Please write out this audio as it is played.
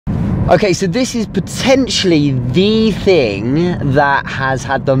Okay, so this is potentially the thing that has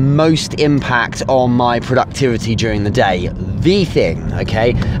had the most impact on my productivity during the day. The thing,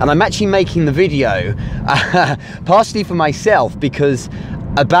 okay? And I'm actually making the video partially for myself, because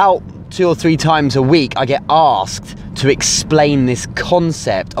about 2 or 3 times a week I get asked to explain this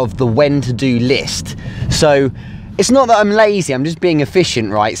concept of the when to do list. So it's not that I'm lazy, I'm just being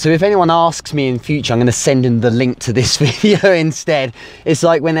efficient, right? So if anyone asks me in future, I'm going to send in the link to this video instead. It's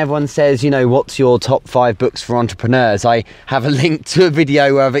like when everyone says, you know, what's your top 5 books for entrepreneurs? I have a link to a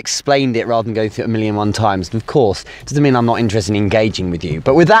video where I've explained it rather than go through it 1,000,001 times. And of course, it doesn't mean I'm not interested in engaging with you.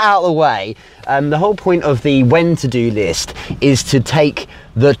 But with that out of the way, the whole point of the when to do list is to take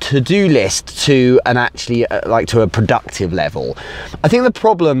the to-do list to an actually to a productive level. I think the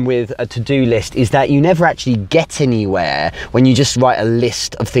problem with a to-do list is that you never actually get anywhere when you just write a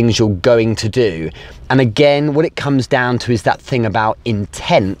list of things you're going to do. And again, what it comes down to is that thing about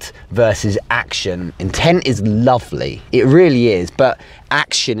intent versus action. Intent is lovely, it really is, but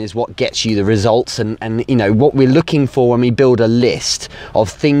action is what gets you the results. And you know, what we're looking for when we build a list of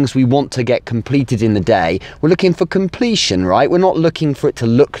things we want to get completed in the day, we're looking for completion, right? We're not looking for it to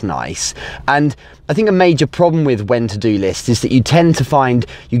look nice. And I think a major problem with when to do lists is that you tend to find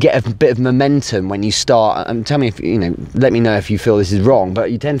you get a bit of momentum when you start, and tell me if, you know, let me know if you feel this is wrong,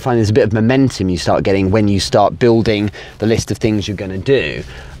 but you tend to find there's a bit of momentum you start getting when you start building the list of things you're going to do.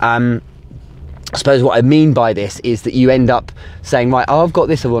 I suppose what I mean by this is that you end up saying, right, oh, I've got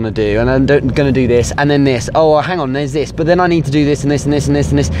this I want to do, and I'm going to do this, and then this. Oh, well, hang on, there's this, but then I need to do this and this and this and this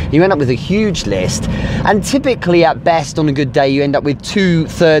and this. You end up with a huge list, and typically at best on a good day you end up with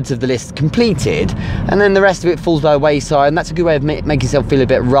 2/3 of the list completed, and then the rest of it falls by the wayside, and that's a good way of making yourself feel a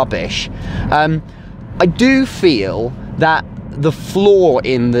bit rubbish. I do feel that the flaw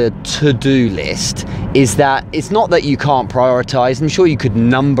in the to-do list is that it's not that you can't prioritize. I'm sure you could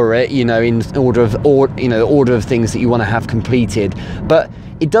number it, you know, in order of, the order of things that you want to have completed, but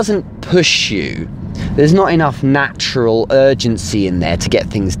it doesn't push you. There's not enough natural urgency in there to get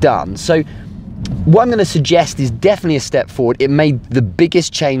things done. So what I'm going to suggest is definitely a step forward. It made the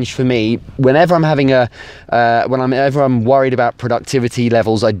biggest change for me. Whenever I'm having whenever I'm worried about productivity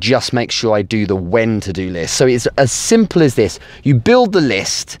levels, I just make sure I do the when to do list. So it's as simple as this. You build the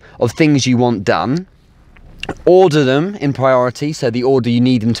list of things you want done, order them in priority, so the order you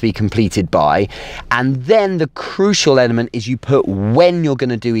need them to be completed by, and then the crucial element is you put when you're going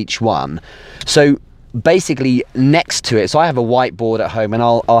to do each one. So basically next to it, so I have a whiteboard at home, and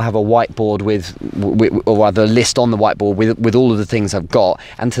I'll have a whiteboard or rather a list on the whiteboard with all of the things I've got,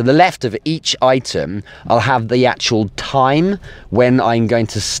 and to the left of each item I'll have the actual time when I'm going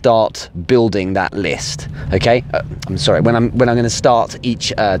to start building that list. Okay, I'm sorry, when I'm going to start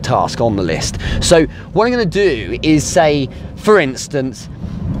each task on the list. So what I'm going to do is say, for instance,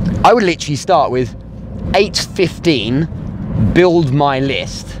 I would literally start with 8:15 build my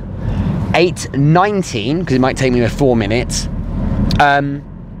list, 8:19, because it might take me 4 minutes,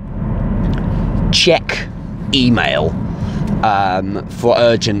 check email for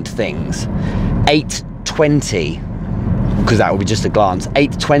urgent things, 8:20, because that will be just a glance,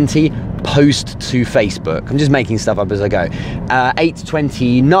 8:20 post to Facebook. I'm just making stuff up as I go.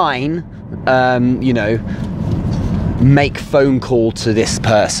 8:29, you know, make phone call to this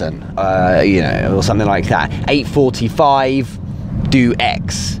person, you know, or something like that. 8:45 do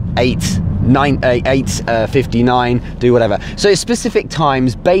X, 8:59 do whatever. So it's specific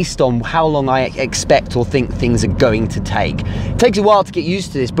times based on how long I expect or think things are going to take. It takes a while to get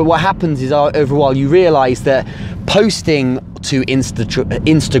used to this, but what happens is over a while you realize that posting to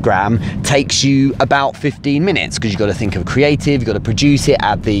Instagram takes you about 15 minutes, because you've got to think of creative, you've got to produce it,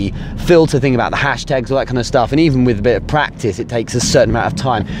 add the filter, think about the hashtags, all that kind of stuff, and even with a bit of practice it takes a certain amount of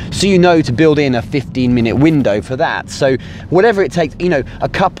time. So you know to build in a 15-minute window for that. So whatever it takes, you know, a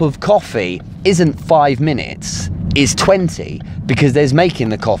cup of coffee isn't 5 minutes, is 20, because there's making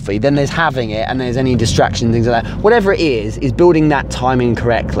the coffee, then there's having it, and there's any distraction, things like that. Whatever it is building that timing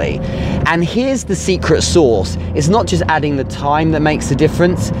correctly. And here's the secret sauce. It's not just adding the time that makes the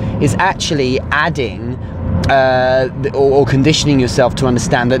difference, it's actually adding or conditioning yourself to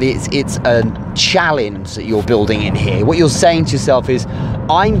understand that it's a challenge that you're building in here. What you're saying to yourself is,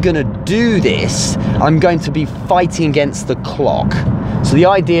 I'm gonna do this, I'm going to be fighting against the clock. So the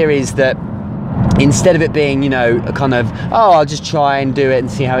idea is that instead of it being, you know, a kind of, oh, I'll just try and do it and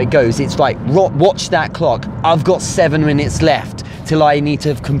see how it goes, it's like, watch that clock. I've got 7 minutes left till I need to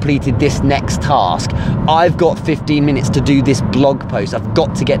have completed this next task. I've got 15 minutes to do this blog post. I've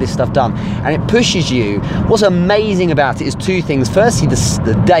got to get this stuff done. And it pushes you. What's amazing about it is 2 things. Firstly,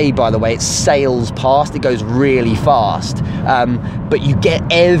 the day, by the way, it sails past. It goes really fast. but you get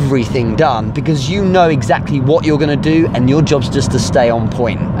everything done because you know exactly what you're going to do, and your job's just to stay on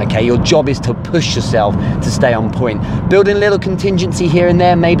point. Okay, your job is to push yourself to stay on point. Building a little contingency here and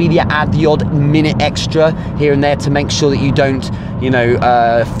there, maybe you add the odd minute extra here and there to make sure that you don't, you know,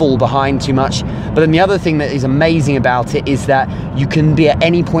 fall behind too much. But then the other thing that is amazing about it is that you can be at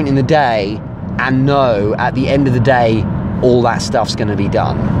any point in the day and know at the end of the day all that stuff's going to be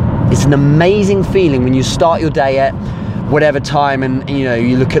done. It's an amazing feeling when you start your day at whatever time, and you know,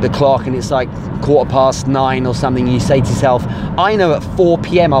 you look at the clock and it's like 9:15 or something, and you say to yourself, I know at 4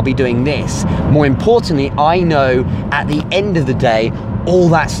 p.m. I'll be doing this. More importantly, I know at the end of the day all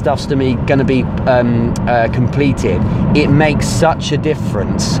that stuff's going to be completed. It makes such a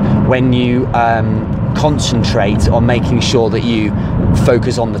difference when you concentrate on making sure that you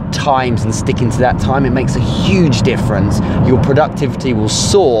focus on the times and sticking to that time. It makes a huge difference. Your productivity will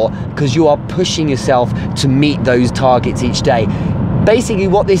soar because you are pushing yourself to meet those targets each day. Basically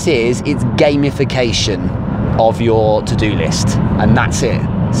what this is, it's gamification of your to-do list, and that's it.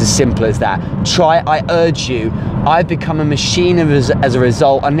 It's as simple as that. Try it, I urge you. I've become a machine as a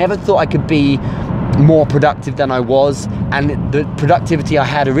result. I never thought I could be more productive than I was, and the productivity I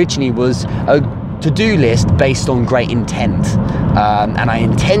had originally was a to-do list based on great intent, and I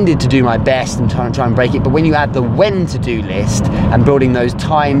intended to do my best and try and break it. But when you add the when to-do list and building those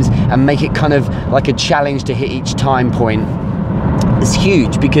times and make it kind of like a challenge to hit each time point, it's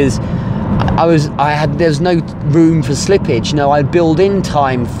huge, because there's no room for slippage. You know, I build in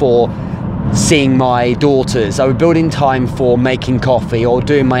time for seeing my daughters, I would build in time for making coffee or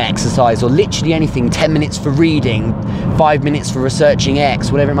doing my exercise or literally anything, 10 minutes for reading, 5 minutes for researching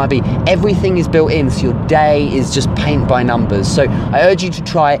X, whatever it might be. Everything is built in, so your day is just paint by numbers. So I urge you to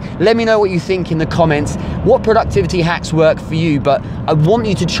try it. Let me know what you think in the comments. What productivity hacks work for you? But I want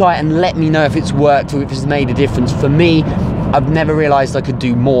you to try it and let me know if it's worked or if it's made a difference. For me, I've never realized I could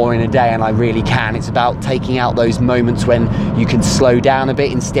do more in a day, and I really can. It's about taking out those moments when you can slow down a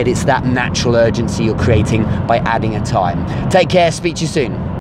bit. Instead, it's that natural urgency you're creating by adding a time. Take care, speak to you soon.